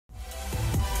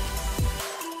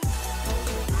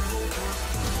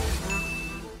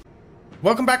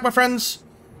Welcome back, my friends.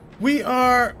 We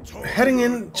are heading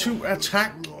in to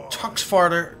attack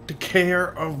Toxfarter,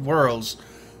 Decayer of Worlds.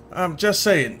 I'm just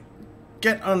saying,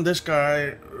 get on this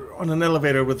guy, on an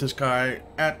elevator with this guy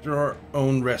at your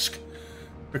own risk,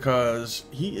 because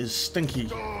he is stinky.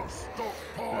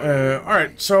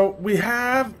 Alright, so we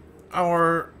have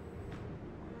our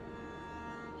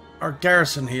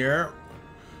garrison here,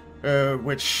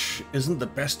 which isn't the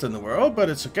best in the world, but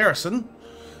it's a garrison.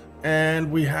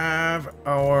 And we have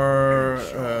our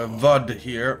VOD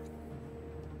here,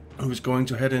 who's going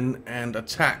to head in and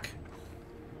attack.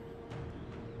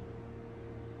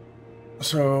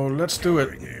 So let's do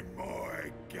it.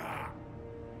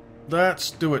 Let's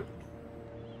do it.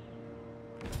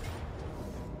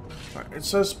 It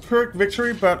says Pyrrhic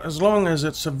victory, but as long as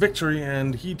it's a victory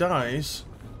and he dies,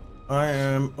 I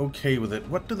am okay with it.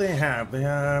 What do they have? They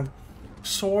have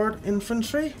sword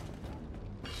infantry?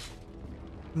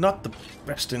 Not the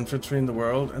best infantry in the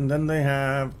world. And then they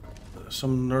have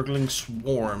some nurgling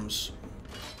swarms.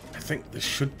 I think this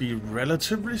should be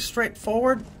relatively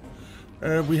straightforward.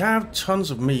 We have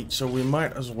tons of meat, so we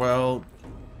might as well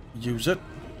use it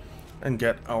and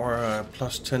get our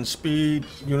plus 10 speed,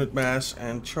 unit mass,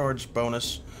 and charge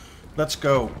bonus. Let's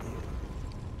go.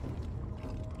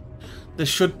 This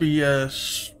should be a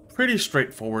pretty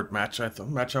straightforward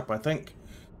matchup, I think,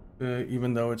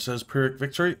 even though it says Pyrrhic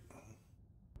victory.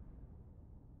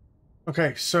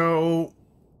 Okay, so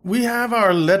we have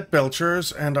our lead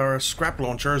belchers and our scrap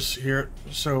launchers here,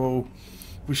 so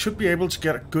we should be able to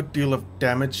get a good deal of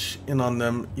damage in on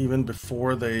them even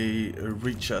before they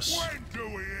reach us. When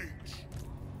do we eat?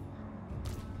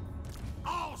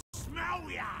 I'll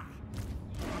smell ya.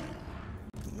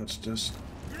 Let's just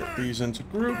put these into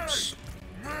groups.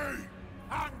 Me,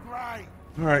 hungry.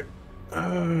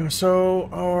 Alright, so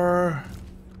our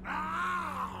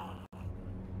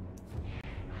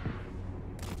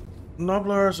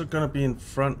Noblars are going to be in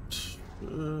front,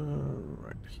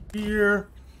 right here.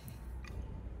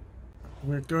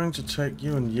 We're going to take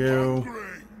you and you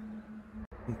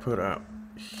and put out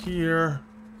here.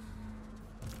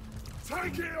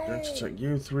 Take it all. Going to take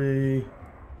you three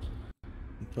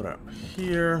and put out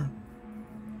here.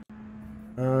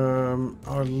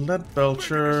 Our lead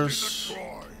belchers.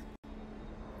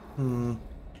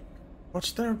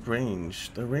 What's their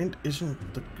range? Their range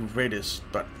isn't the greatest,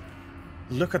 but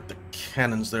look at the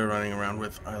cannons they're running around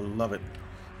with. I love it.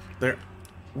 They're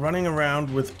running around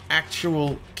with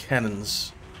actual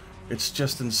cannons. It's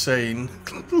just insane.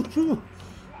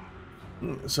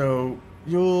 So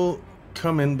you'll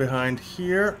come in behind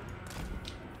here.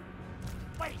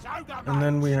 And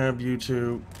then we have you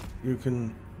two. You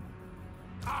can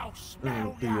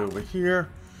be over here.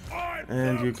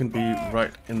 And you can be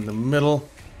right in the middle.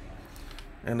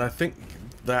 And I think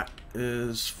that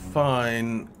is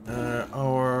fine.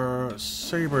 Our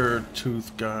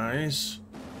saber-tooth guys,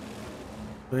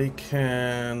 they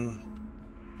can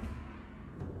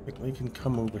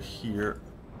come over here.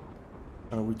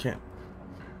 We can't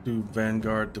do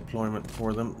vanguard deployment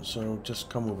for them, so just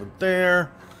come over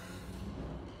there.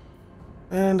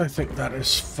 And I think that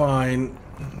is fine.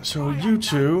 So you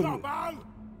two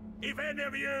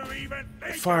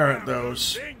fire at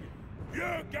those.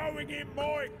 You're going in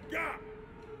my gut.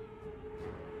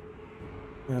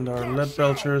 And our lead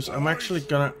belchers, I'm actually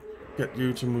gonna get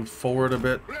you to move forward a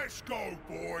bit. Let's go,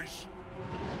 boys.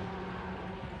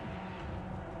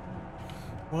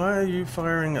 Why are you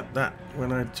firing at that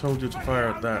when I told you to fire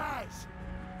at that?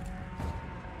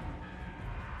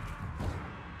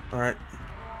 Alright.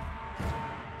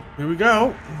 Here we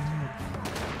go.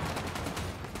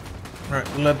 Alright,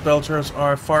 the lead belchers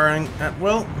are firing at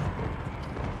will.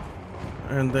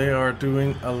 And they are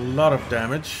doing a lot of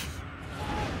damage.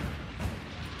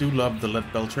 Do love the lead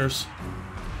belchers.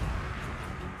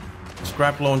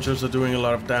 Scrap launchers are doing a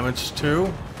lot of damage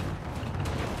too.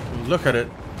 Look at it.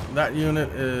 That unit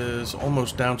is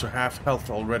almost down to half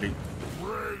health already.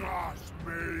 Bring us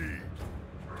meat.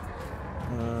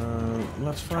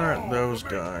 Let's fire at those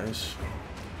guys.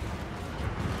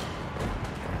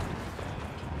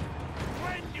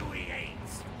 When do we eat?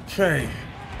 Okay.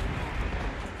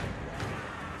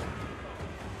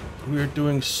 We are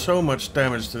doing so much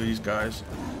damage to these guys.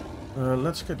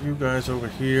 Let's get you guys over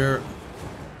here.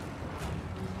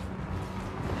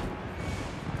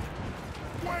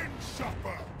 When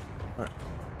supper? Right.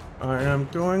 I am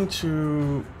going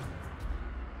to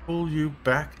pull you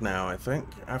back now, I think,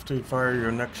 after you fire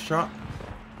your next shot.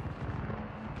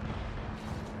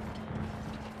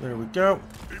 There we go.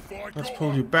 Let's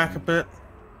pull you back a bit.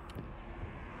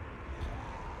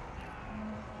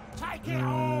 Take it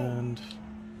And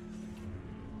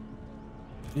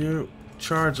you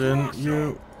charge in,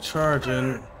 you charge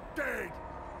in. Dead.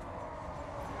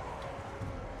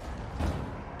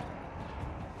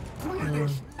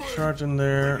 Charge in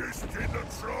there, Biggest in the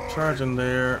tribe. charge in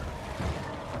there.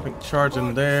 I think charge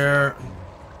in there.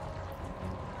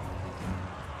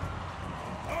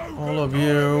 All of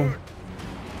you,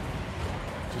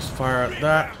 just fire at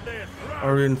that.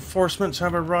 Our reinforcements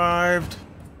have arrived.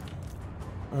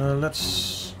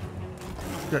 Let's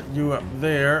get you up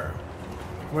there.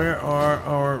 Where are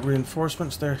our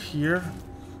reinforcements? They're here.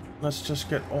 Let's just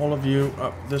get all of you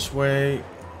up this way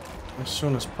as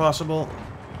soon as possible.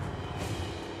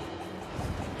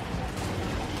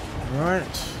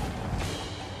 Alright.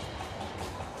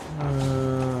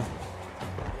 I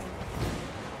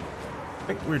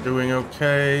think we're doing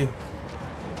okay.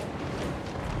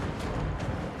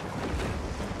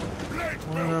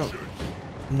 Well,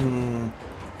 you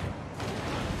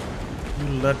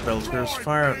lead belters,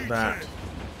 fire at that.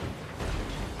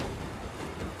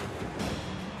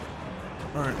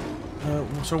 Alright,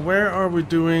 so where are we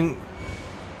doing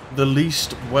the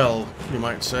least well, you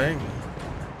might say?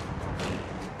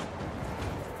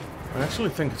 I actually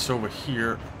think it's over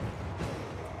here.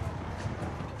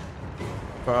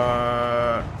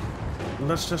 But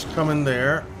let's just come in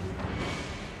there.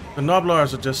 The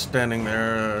Noblars are just standing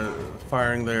there,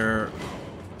 firing their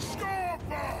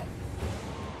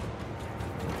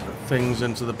things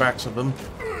into the backs of them,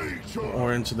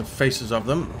 or into the faces of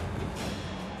them.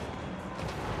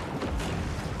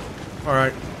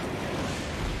 Alright.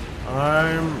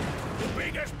 I'm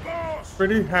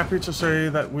pretty happy to say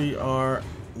that we are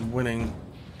winning.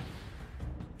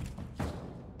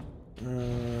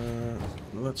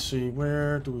 Let's see,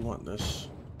 where do we want this?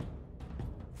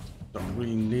 Don't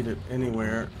really need it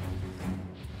anywhere.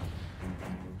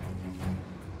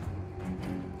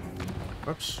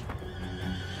 Oops.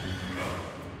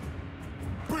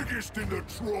 Biggest in the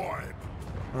tribe.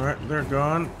 Alright, they're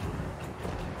gone.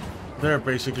 They're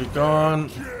basically gone.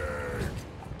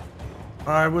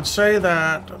 I would say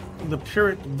that the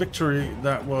Pyrrhic victory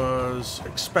that was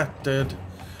expected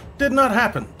did not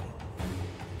happen.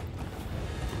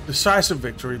 Decisive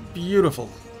victory, beautiful.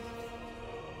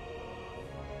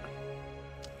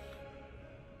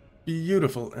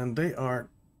 Beautiful, and they are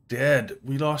dead.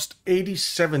 We lost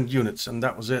 87 units, and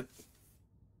that was it.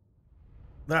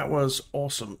 That was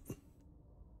awesome.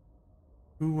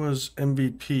 Who was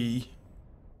MVP?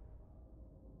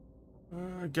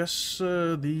 I guess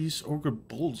these Ogre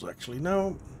Bulls, actually.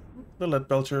 No, the Lead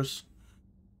Belchers.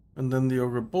 And then the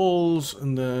Ogre Bulls,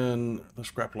 and then the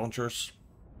Scrap Launchers.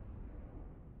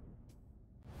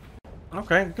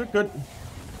 Okay, good, good.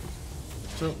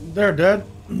 So, they're dead.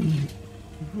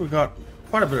 We got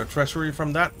quite a bit of treasury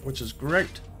from that, which is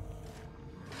great.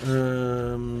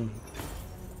 We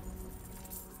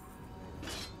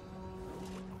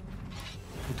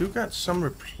do get some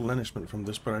replenishment from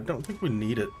this, but I don't think we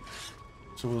need it.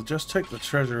 So we'll just take the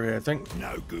treasury, I think.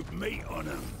 No good meat on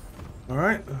them.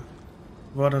 Alright.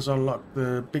 What has unlocked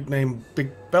the big name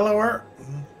Big Bellower.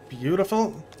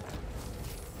 Beautiful.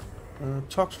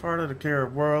 Toxfarter, the Care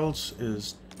of Worlds,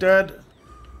 is dead.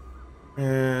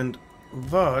 And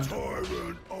Vod.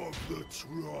 Tyrant of the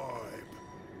tribe.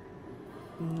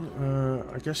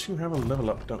 I guess you have a level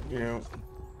up, don't you?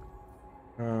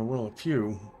 Well, a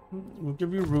few. We'll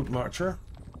give you Root Marcher.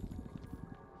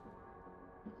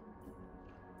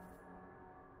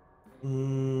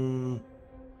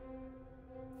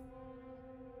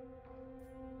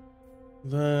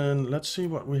 Then let's see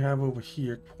what we have over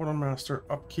here. Quartermaster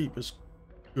upkeep is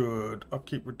good.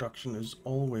 Upkeep reduction is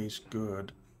always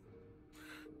good.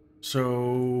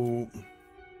 So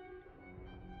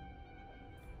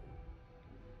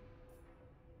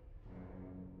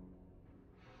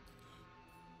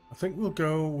I think we'll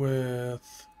go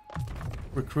with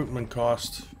recruitment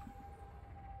cost.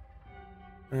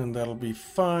 And that'll be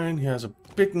fine. He has a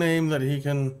big name that he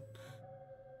can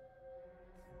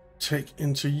take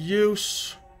into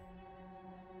use.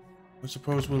 I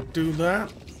suppose we'll do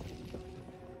that.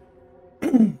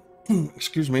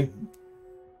 Excuse me.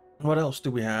 What else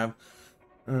do we have?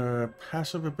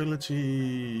 Passive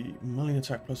ability, melee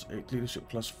attack plus 8, leadership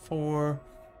plus 4,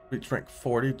 reach rank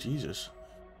 40. Jesus.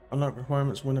 Unlock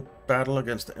requirements: win a battle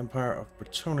against the Empire of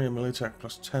Bretonia, melee attack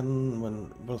plus 10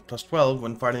 when, well, plus 12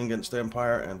 when fighting against the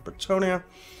Empire and Bretonia,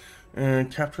 and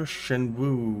capture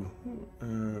Shenwu,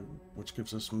 which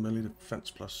gives us melee defense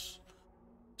plus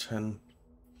 10.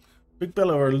 Big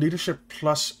Bellower, leadership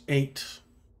plus 8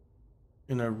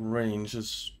 in a range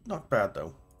is not bad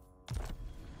though.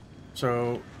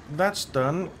 So that's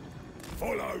done.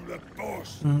 Follow the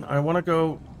boss. I want to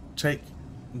go take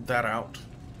that out.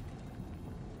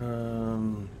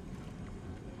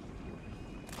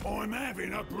 I'm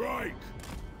having a break.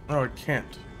 Oh, I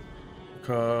can't.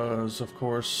 Because, of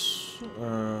course,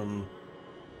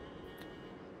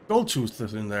 Goldtooth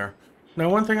is in there. Now,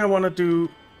 one thing I want to do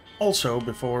also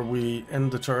before we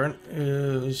end the turn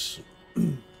is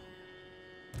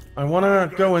I want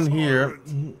to go in here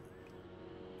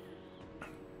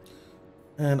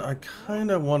and I kind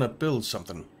of want to build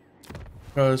something.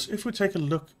 Because if we take a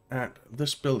look at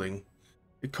this building,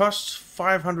 it costs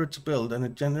 500 to build and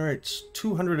it generates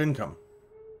 200 income.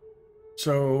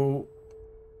 So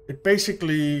it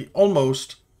basically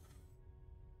almost,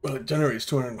 well, it generates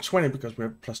 220 because we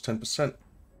have plus 10%.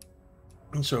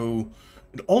 And so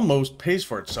it almost pays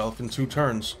for itself in 2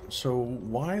 turns. So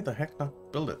why the heck not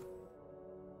build it?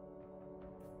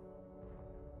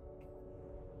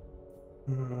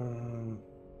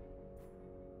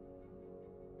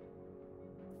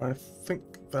 I think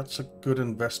that's a good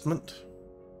investment.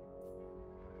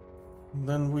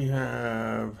 Then we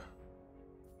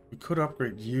could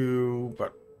upgrade you,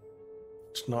 but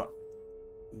it's not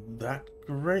that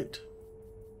great.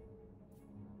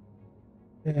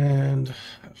 And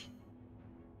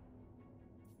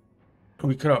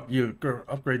we could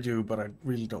upgrade you, but I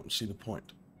really don't see the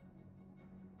point.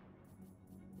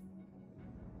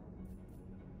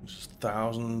 Just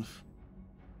 1,000.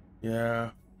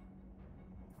 Yeah.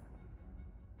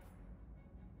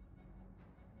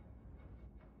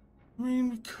 I mean,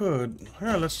 we could.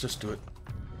 Yeah, let's just do it.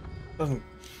 Doesn't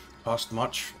cost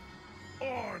much.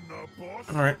 I'm the boss.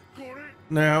 Alright. Got it?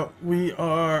 Now, we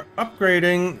are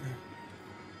upgrading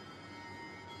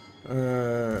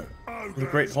the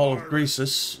Great Hall of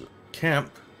Greasus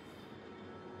camp.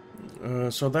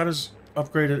 So that is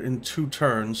upgraded in 2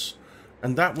 turns.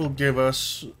 And that will give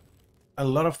us a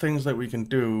lot of things that we can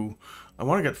do. I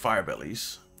want to get fire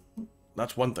bellies.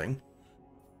 That's one thing.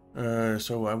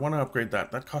 So I want to upgrade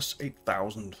that. That costs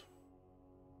 8,000.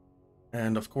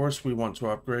 And of course we want to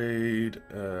upgrade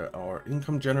our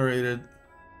income generated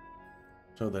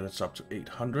so that it's up to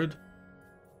 800.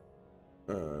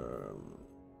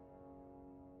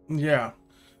 Yeah.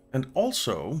 And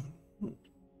also,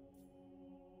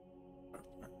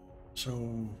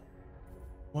 so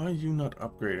why are you not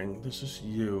upgrading? This is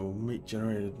you. Meat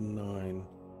generated 9.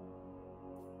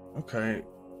 Okay.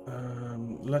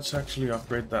 Let's actually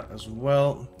upgrade that as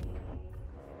well.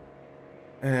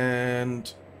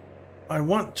 And I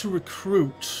want to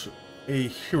recruit a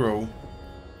hero.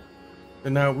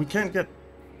 And now we can't get,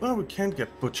 well, we can't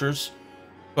get butchers,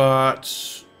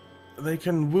 but they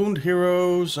can wound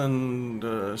heroes and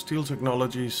steal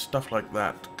technology, stuff like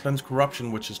that. Cleanse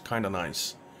corruption, which is kind of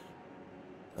nice.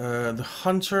 The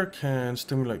hunter can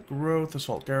stimulate growth,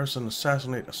 assault garrison,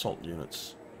 assassinate assault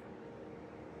units.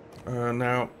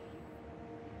 Now,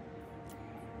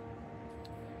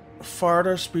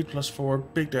 Farter, speed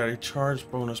 +4, Big Daddy, charge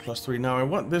bonus +3. Now, I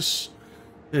want the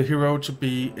hero to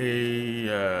be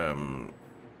a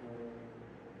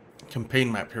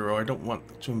campaign map hero. I don't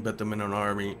want to embed them in an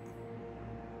army.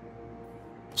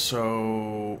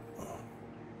 So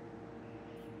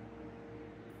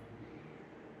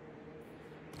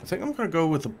I think I'm going to go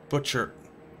with the butcher.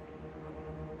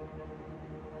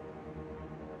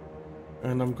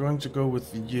 And I'm going to go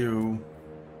with you.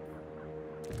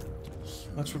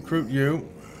 Let's recruit you.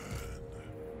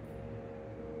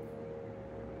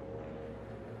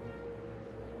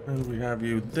 And we have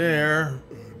you there.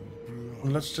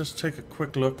 And let's just take a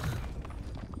quick look.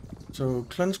 So,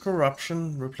 cleanse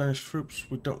corruption, replenish troops,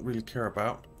 we don't really care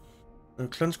about.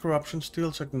 Cleanse corruption,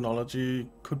 steal technology,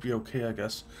 could be okay, I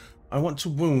guess. I want to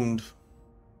wound.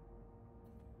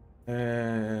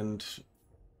 And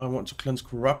I want to cleanse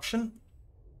corruption.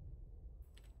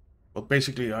 Well,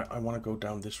 basically, I want to go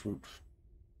down this route.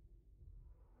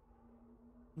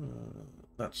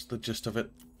 That's the gist of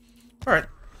it. Alright.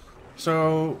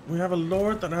 So, we have a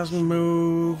lord that hasn't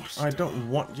moved. I don't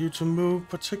want you to move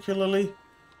particularly.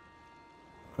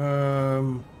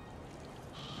 Are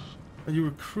you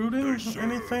recruiting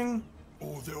anything?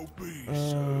 Or they'll be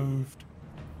served.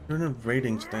 You're in a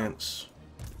raiding stance.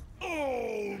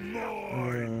 Oh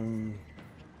my!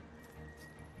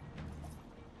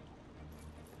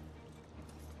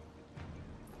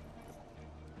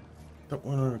 Don't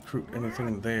want to recruit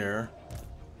anything there.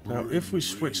 Now, if we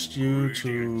switched you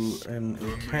to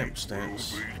a camp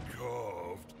stance,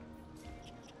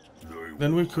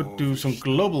 then we could do some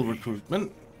global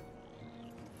recruitment.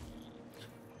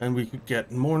 And we could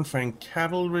get Mornfang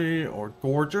Cavalry or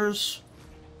Gorgers.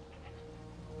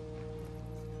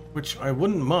 Which I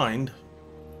wouldn't mind.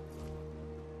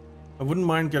 I wouldn't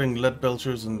mind getting Lead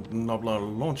Belchers and Noblar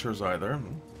Launchers either.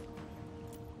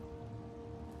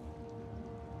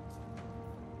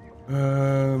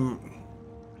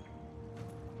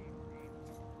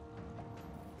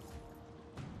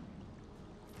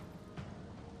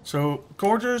 So,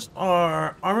 Gorgers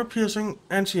are armor-piercing,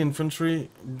 anti-infantry,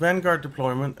 vanguard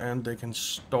deployment, and they can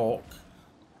stalk.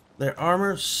 Their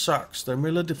armor sucks. Their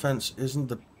melee defense isn't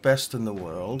the best in the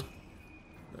world.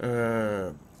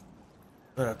 Their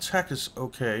attack is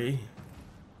okay.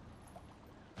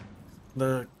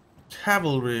 The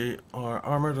cavalry are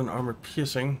armored and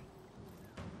armor-piercing.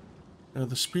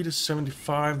 The speed is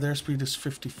 75, their speed is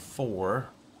 54.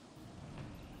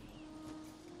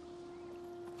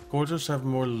 Gorgers have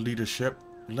more leadership,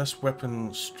 less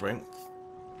weapon strength,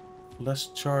 less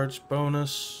charge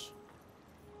bonus,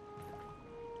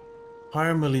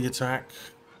 higher melee attack.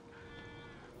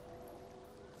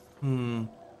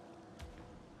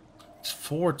 It's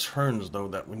 4 turns though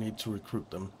that we need to recruit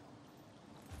them.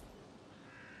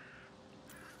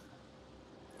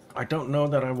 I don't know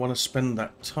that I want to spend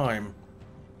that time.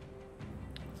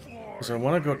 Because I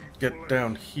want to go get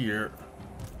down here.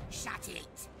 Shut it.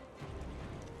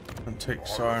 And take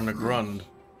Sarnagrund.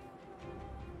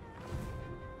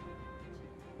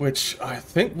 Which I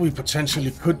think we potentially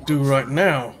could do right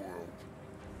now.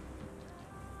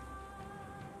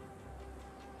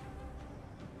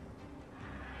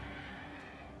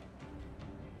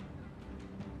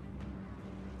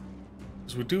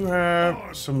 Because we do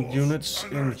have some units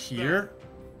in here.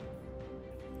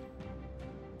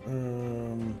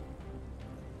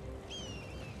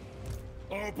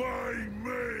 Obey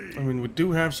me! I mean, we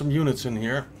do have some units in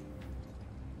here.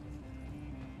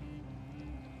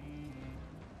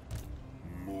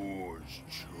 More's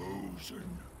chosen.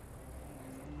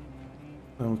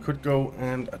 And we could go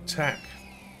and attack.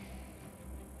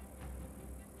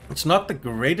 It's not the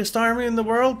greatest army in the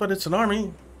world, but it's an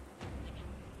army.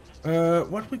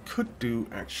 What we could do,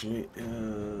 actually,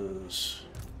 is...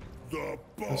 The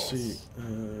Let's see, boss.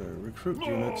 recruit More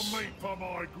units. meat for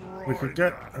my We could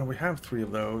get, grinder. we have 3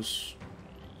 of those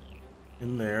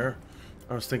in there.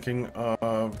 I was thinking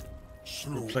of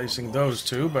replacing those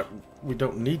 2, but we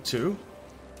don't need to.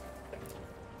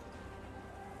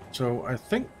 So I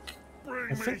think Bring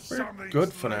me we're something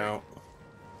good for slick.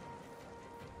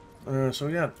 now. So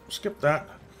yeah, skip that.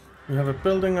 We have a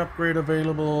building upgrade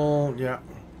available. Yeah,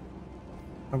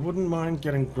 I wouldn't mind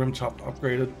getting Grimtop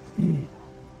upgraded.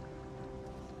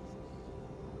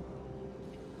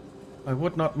 I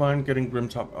would not mind getting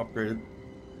Grimtop upgraded.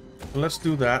 So let's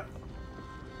do that.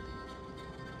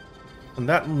 And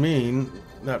that will mean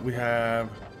that we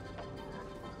have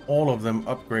all of them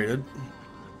upgraded.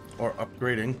 Or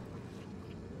upgrading.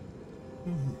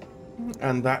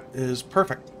 And that is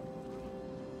perfect.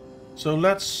 So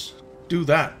let's do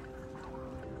that.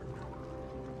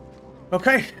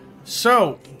 Okay,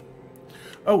 so...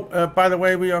 Oh, by the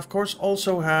way, we of course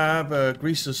also have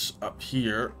Greasus up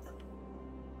here.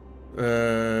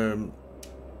 Who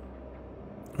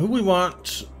we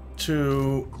want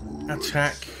to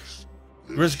attack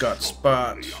Grisguts,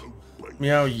 but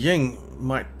Miao Ying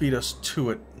might beat us to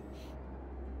it.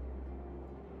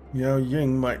 Miao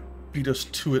Ying might beat us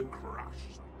to it.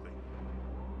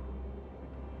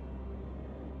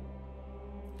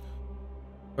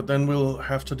 But then we'll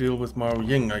have to deal with Miao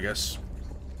Ying, I guess.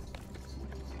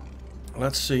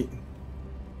 Let's see.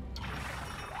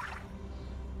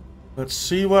 Let's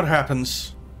see what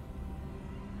happens.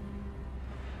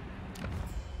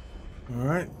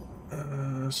 Alright.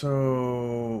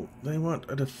 So they want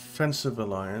a defensive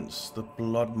alliance, the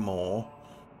Bloodmaw.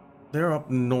 They're up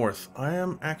north. I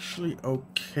am actually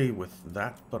okay with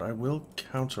that, but I will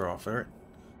counteroffer it.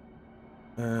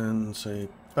 And say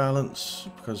balance,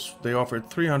 because they offered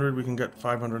 300, we can get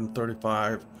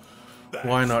 535.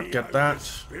 Why not get that?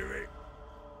 Spirit.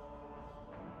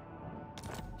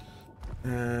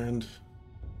 And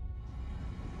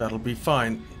that'll be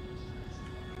fine.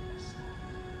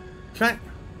 Okay.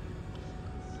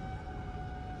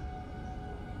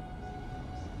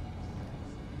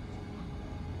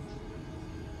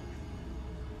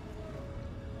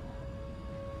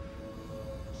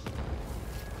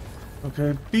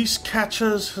 Okay, Beast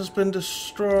Catchers has been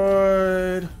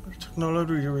destroyed.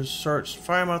 Technology research.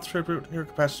 Firemouth tribute. Here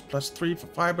capacity +3 for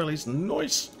fire bellies.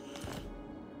 Nice.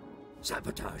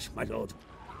 Sabotage, my lord.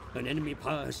 An enemy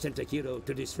power has sent a hero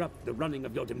to disrupt the running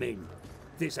of your domain.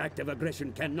 This act of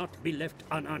aggression cannot be left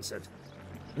unanswered.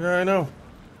 Yeah, I know.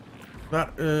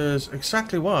 That is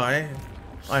exactly why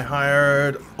I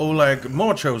hired Oleg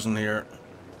Morechosen here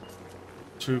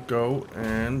to go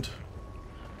and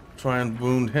try and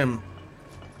wound him.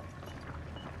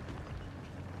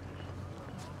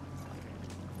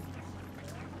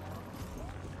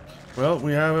 Well,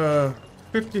 we have a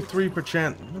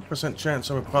 53% chance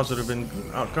of a positive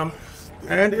outcome,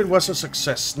 and it was a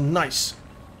success. Nice.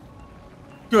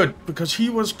 Good, because he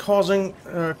was causing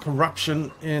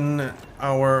corruption in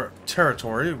our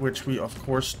territory, which we of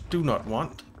course do not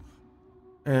want.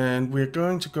 And we're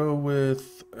going to go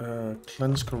with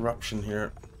cleanse corruption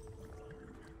here,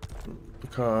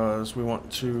 because we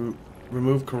want to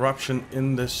remove corruption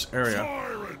in this area.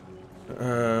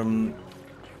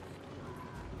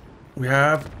 We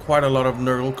have quite a lot of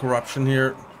Nurgle corruption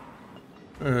here.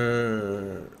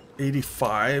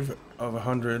 85 of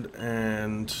 100,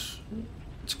 and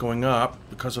it's going up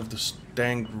because of this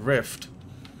dang rift.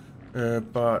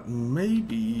 But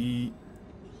maybe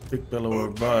Big Bellower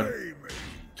Bud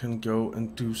can go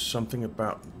and do something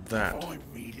about that.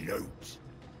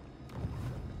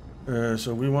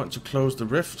 So we want to close the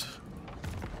rift.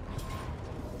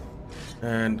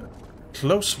 And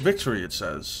close victory, it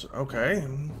says. Okay.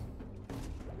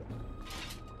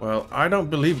 Well, I don't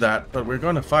believe that, but we're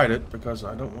going to fight it because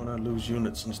I don't want to lose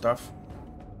units and stuff.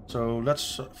 So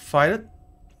let's fight it.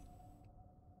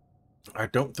 I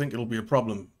don't think it'll be a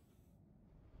problem.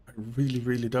 I really,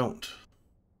 really don't.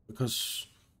 Because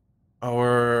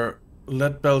our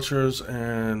lead belchers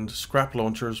and scrap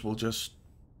launchers will just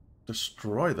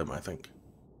destroy them, I think.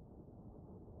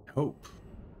 Hope.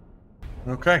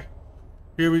 Okay.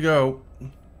 Here we go.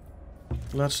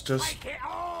 Let's just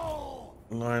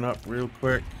line up real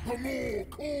quick. For more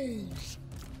calls.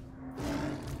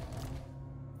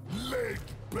 Lead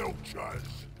belchers.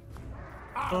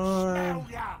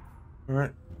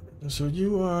 Alright. So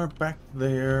you are back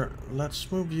there. Let's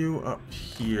move you up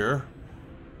here.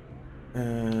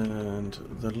 And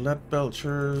the lead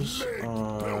belchers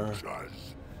are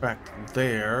back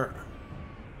there.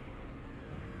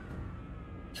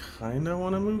 Kinda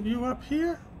want to move you up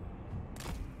here.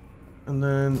 And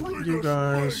then you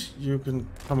guys, you can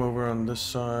come over on this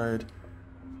side.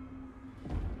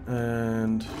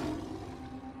 And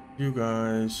you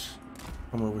guys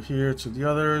come over here to the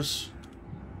others.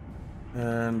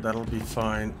 And that'll be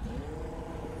fine.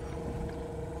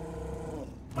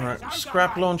 Alright,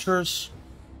 scrap launchers.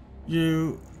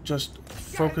 You just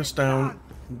focus down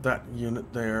that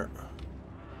unit there.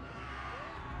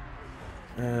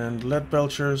 And lead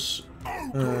belchers,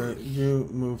 you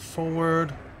move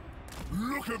forward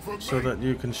so that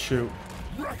you can shoot.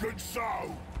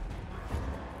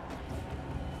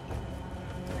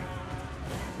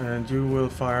 And you will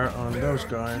fire on those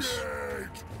guys.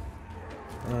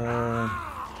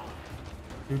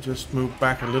 You just move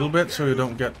back a little bit so you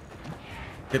don't get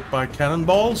hit by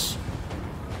cannonballs.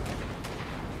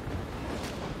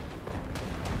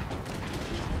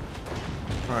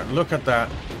 Alright, look at that.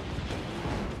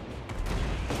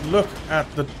 Look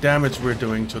at the damage we're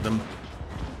doing to them.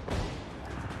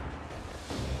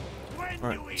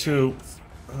 Alright, two.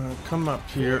 Come up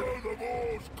here.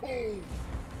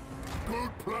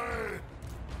 Good plan.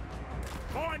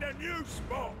 Find a new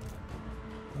spot.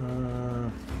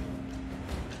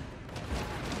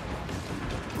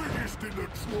 Biggest in the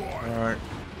tribe. Alright.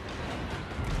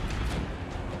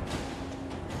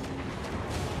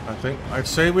 I think I'd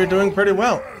say we're doing pretty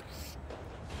well.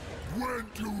 When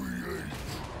do we eat?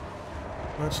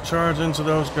 Let's charge into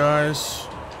those guys.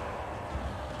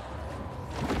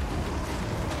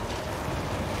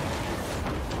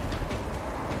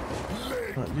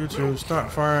 Right, you two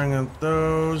start firing at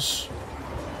those.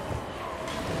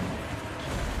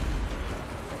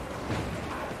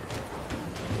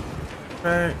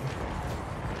 Okay.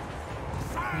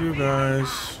 You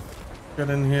guys get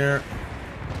in here.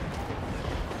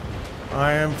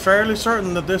 I am fairly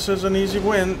certain that this is an easy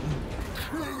win.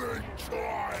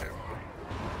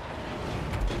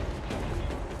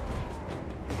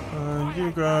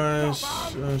 You guys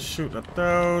shoot at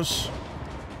those.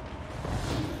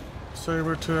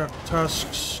 Saber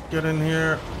tusks, get in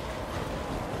here.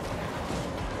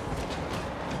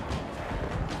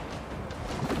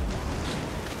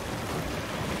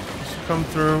 Just come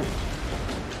through.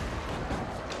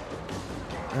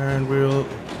 And we'll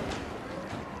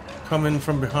come in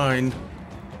from behind.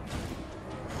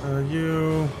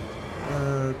 You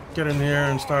get in here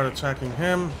and start attacking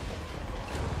him.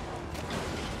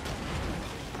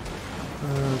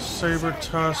 Saber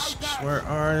tusks, where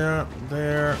are ya?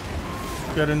 There.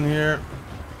 Get in here.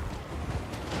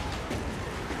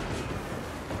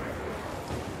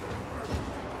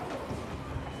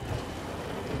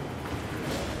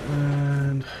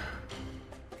 And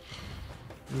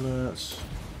let's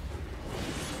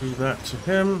do that to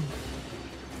him.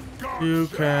 You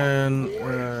can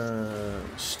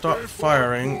stop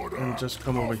firing and just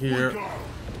come over here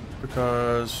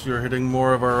because you're hitting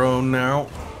more of our own now.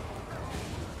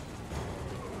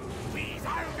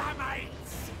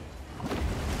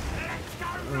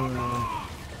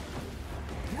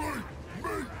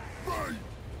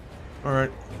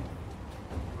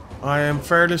 am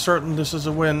fairly certain this is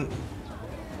a win.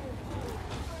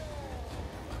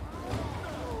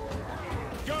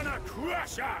 Gonna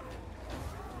crush up.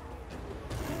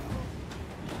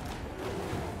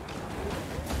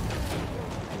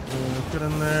 Get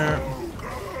in there.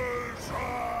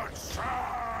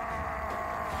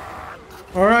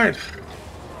 All right.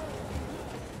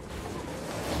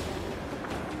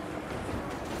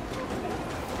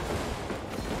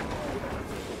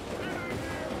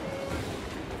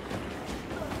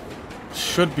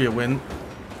 Should be a win.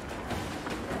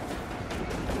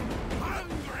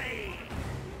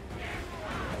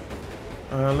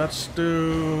 Let's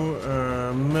do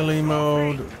melee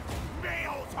mode.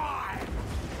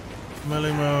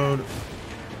 Melee mode.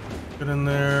 Get in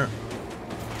there.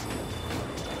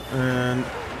 And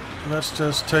let's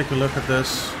just take a look at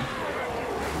this.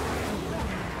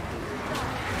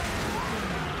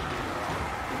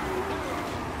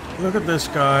 Look at this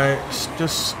guy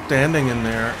just standing in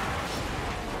there.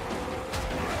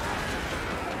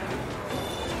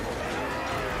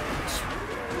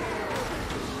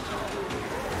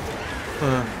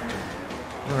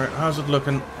 Alright, how's it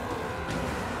looking?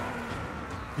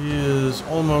 He is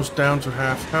almost down to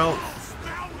half health.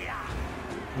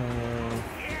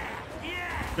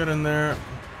 Get in there.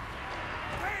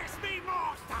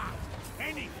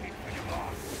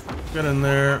 Get in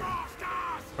there.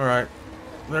 Alright,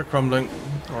 they're crumbling.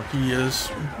 Or he is.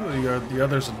 The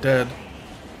others are dead.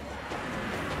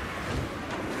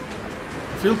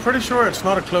 I feel pretty sure it's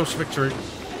not a close victory.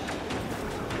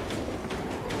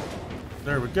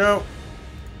 There we go.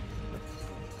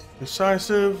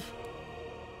 Decisive.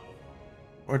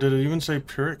 Or did it even say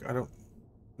Pyrrhic? I don't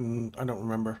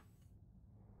remember.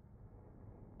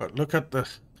 But look at the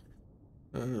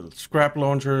scrap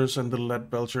launchers and the lead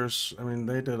belchers. I mean,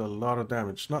 they did a lot of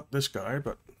damage. Not this guy,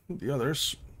 but the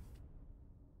others.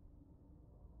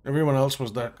 Everyone else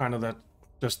was that kind of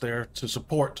just there to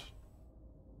support,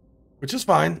 which is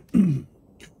fine.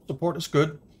 Support is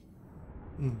good.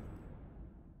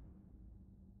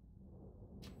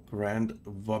 Grand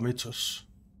Vomitus.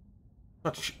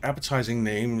 Such appetizing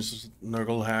names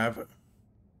Nurgle have.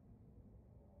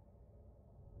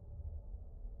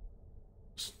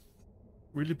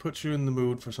 Really puts you in the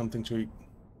mood for something to eat.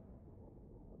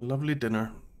 Lovely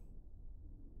dinner.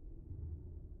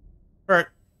 Alright,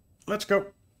 let's go.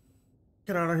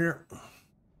 Get out of here.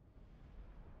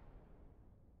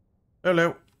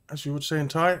 Hello, as you would say in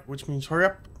Thai, which means hurry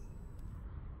up.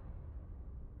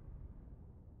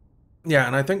 Yeah,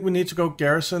 and I think we need to go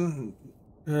garrison,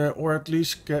 or at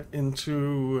least get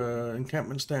into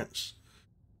encampment stance,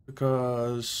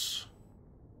 because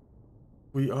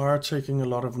we are taking a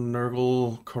lot of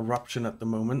Nurgle corruption at the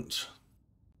moment.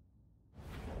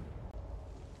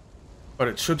 But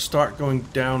it should start going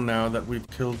down now that we've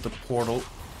killed the portal.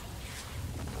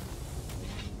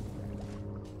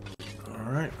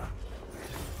 Alright.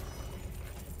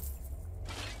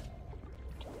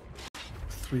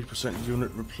 3%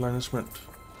 unit replenishment.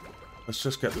 Let's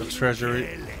just get the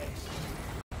treasury.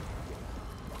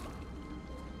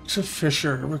 It's a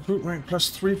Fisher. Recruit rank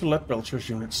 +3 for lead belchers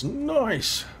units.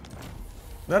 Nice!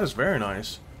 That is very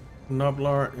nice.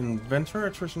 Noblar Inventor.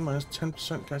 Attrition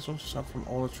 -10% casualties up from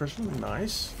all attrition.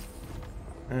 Nice.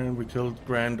 And we killed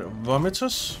Grand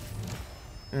Vomitus.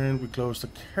 And we closed the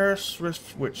Chaos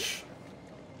Rift, which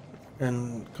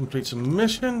completes a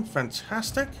mission.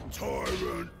 Fantastic.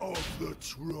 Tyrant of the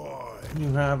tribe.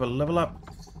 You have a level up.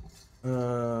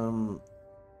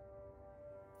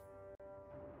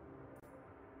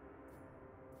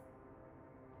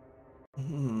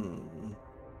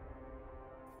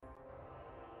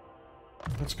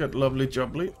 Let's get Lovely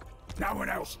Jubbly. No one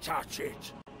else touch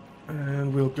it.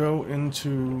 And we'll go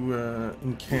into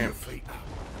in camp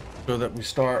so that we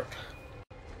start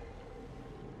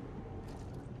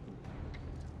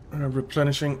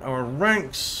replenishing our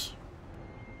ranks.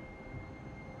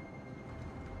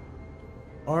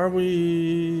 Are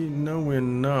we? No, we're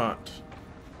not.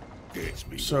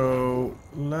 So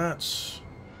let's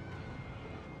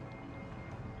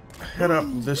head up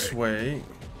this way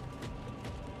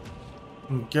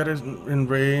and get it in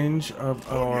range of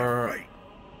our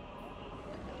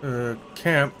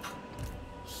camp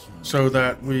so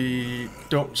that we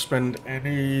don't spend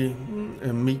any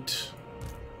meat,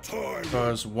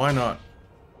 because why not?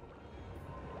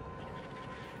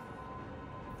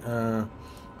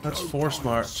 Let's force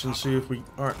march and see if we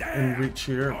aren't in reach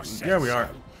here. Yeah, we are.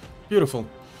 Beautiful.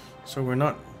 So we're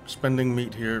not spending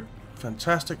meat here.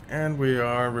 Fantastic. And we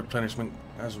are replenishment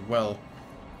as well.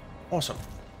 Awesome.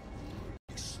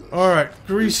 Alright,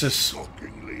 Greasus.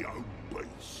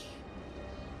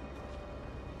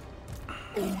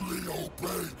 Only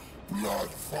obey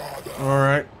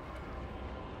Alright.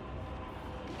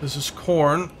 This is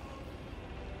corn.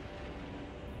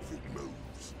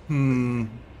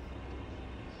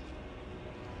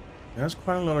 There's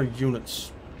quite a lot of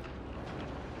units.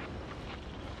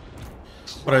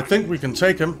 But I think we can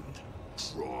take him.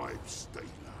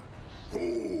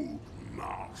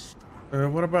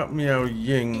 What about Miao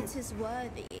Ying? It is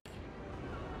worthy.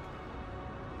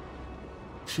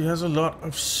 She has a lot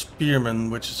of spearmen,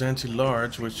 which is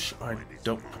anti-large, which I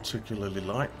don't particularly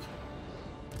like.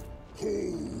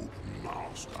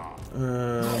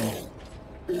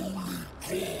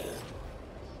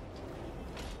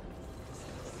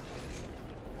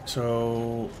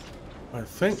 So I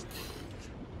think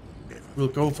we'll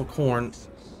go for corn.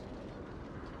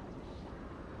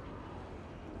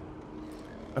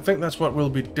 I think that's what we'll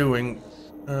be doing,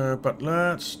 but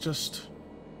let's just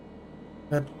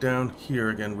head down here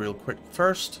again real quick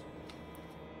first.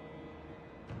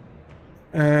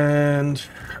 And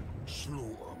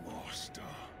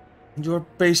you're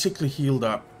basically healed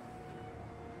up.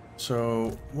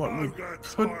 So what we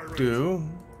could do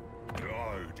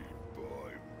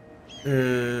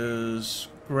is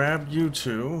grab you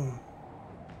two,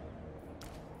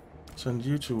 send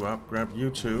you two up, grab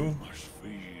you two,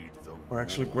 or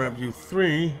actually grab you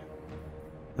three,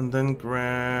 and then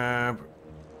grab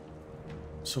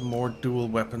some more dual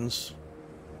weapons.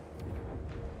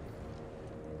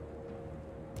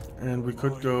 And we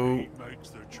could go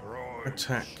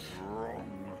attack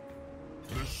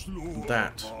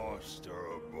that.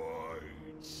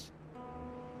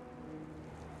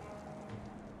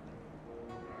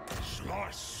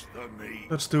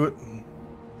 Let's do it.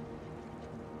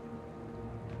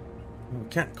 We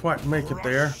can't quite make it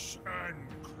there,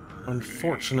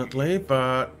 unfortunately,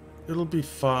 but it'll be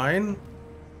fine.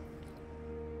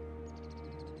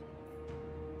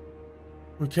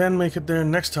 We can make it there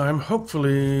next time.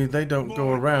 Hopefully they don't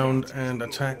go around and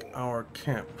attack our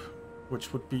camp,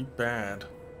 which would be bad.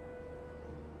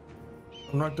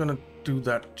 I'm not gonna do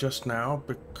that just now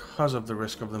because of the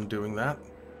risk of them doing that.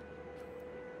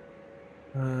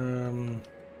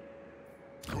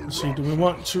 Let's see, do we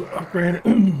want to upgrade?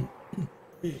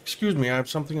 Excuse me, I have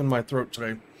something in my throat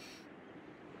today.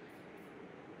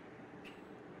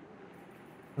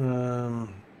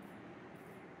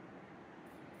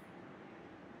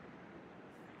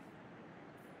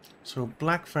 So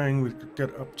Black Fang we could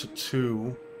get up to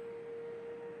 2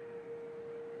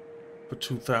 for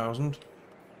 2,000.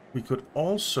 We could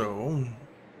also.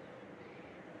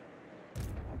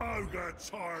 Ogre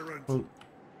tyrant. Well,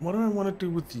 what do I want to do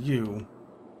with you?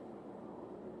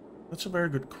 That's a very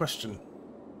good question.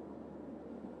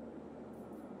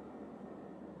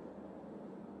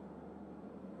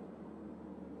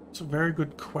 It's a very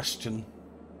good question.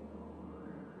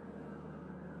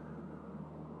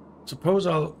 Suppose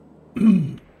I'll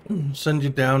send you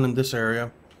down in this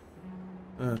area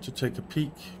to take a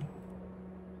peek.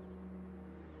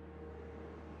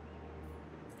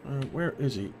 Where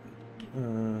is he?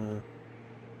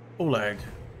 Oleg.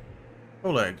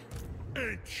 Oleg.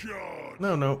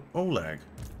 No, Oleg.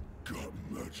 Got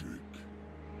magic.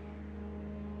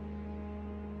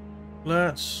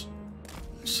 Let's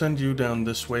send you down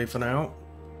this way for now.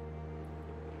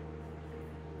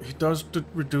 He does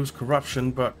reduce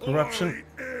corruption, but corruption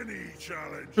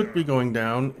should be going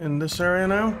down in this area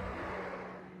now.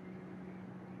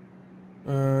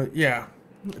 Yeah,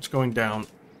 it's going down.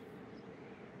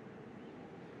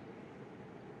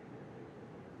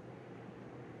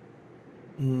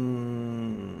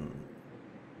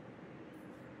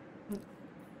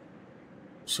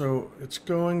 So it's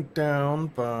going down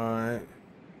by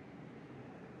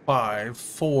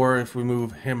 4 if we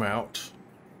move him out.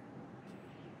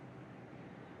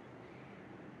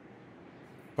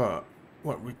 But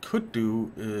what we could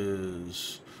do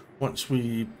is, once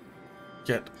we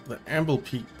get the Amble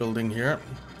Peak building here,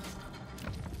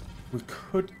 we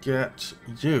could get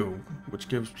you, which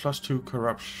gives +2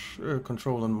 corruption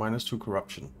control and -2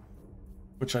 corruption,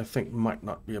 which I think might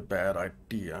not be a bad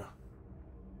idea.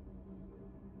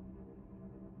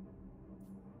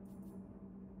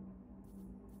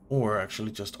 Or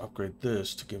actually just upgrade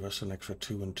this to give us an extra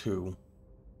 2 and 2.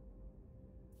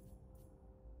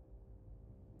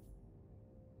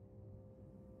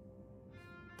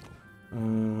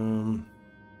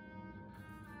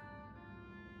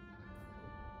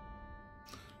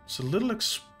 It's a little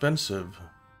expensive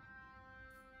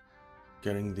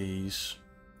getting these.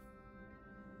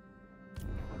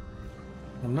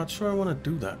 I'm not sure I want to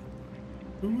do that.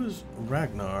 Who is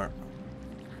Ragnar?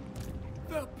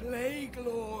 The Plague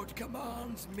Lord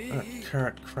commands me.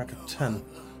 Carrot crack at 10.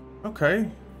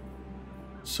 Okay.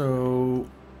 So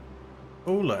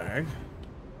Oleg.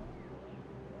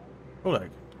 Oleg.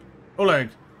 Oleg,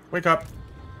 wake up.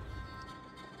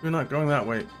 You're not going that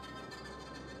way.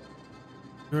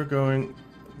 You're going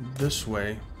this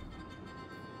way.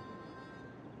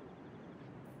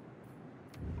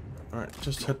 Alright,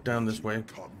 just head down this way.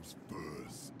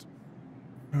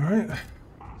 Alright.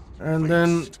 And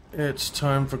then it's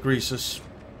time for Greasus.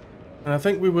 And I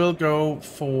think we will go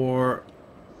for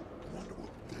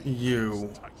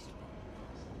you.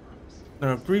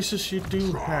 Now, Greasus, you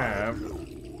do have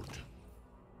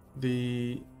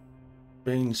the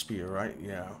Bane Spear, right?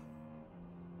 Yeah.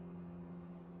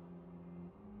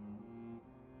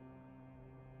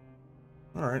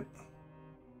 Alright.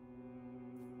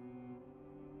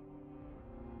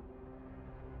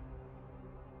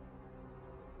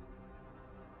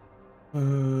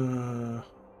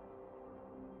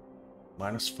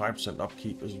 Minus 5%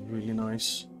 upkeep is really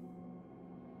nice.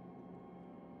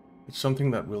 It's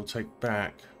something that we'll take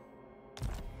back.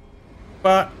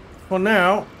 But for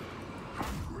now,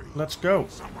 let's go.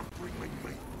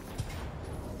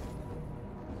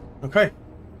 Okay.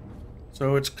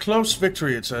 So it's close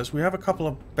victory, it says. We have a couple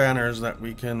of banners that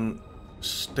we can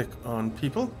stick on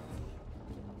people.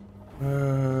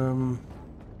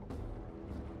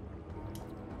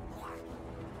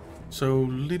 So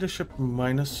leadership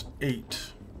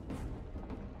 -8.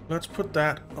 Let's put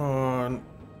that on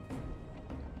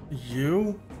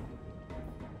you.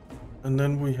 And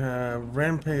then we have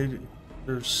Rampage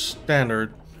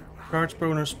Standard. Charge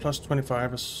bonus plus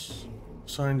 25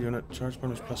 assigned unit. Charge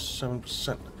bonus plus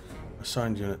 7%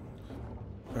 assigned unit.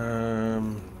 You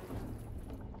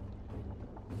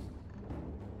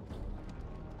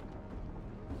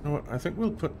know what? I think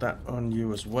we'll put that on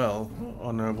you as well,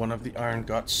 on one of the Iron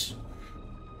Guts.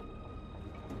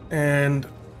 And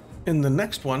in the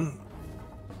next one,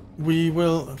 we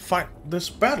will fight this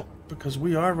battle, because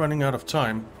we are running out of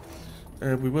time.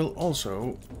 We will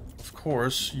also, of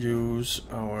course, use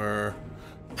our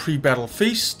pre-battle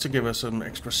feast to give us some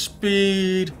extra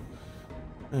speed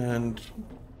and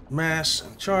mass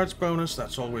and charge bonus.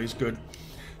 That's always good.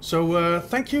 So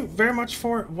thank you very much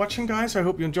for watching, guys. I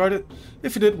hope you enjoyed it.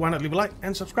 If you did, why not leave a like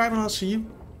and subscribe, and I'll see you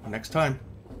next time.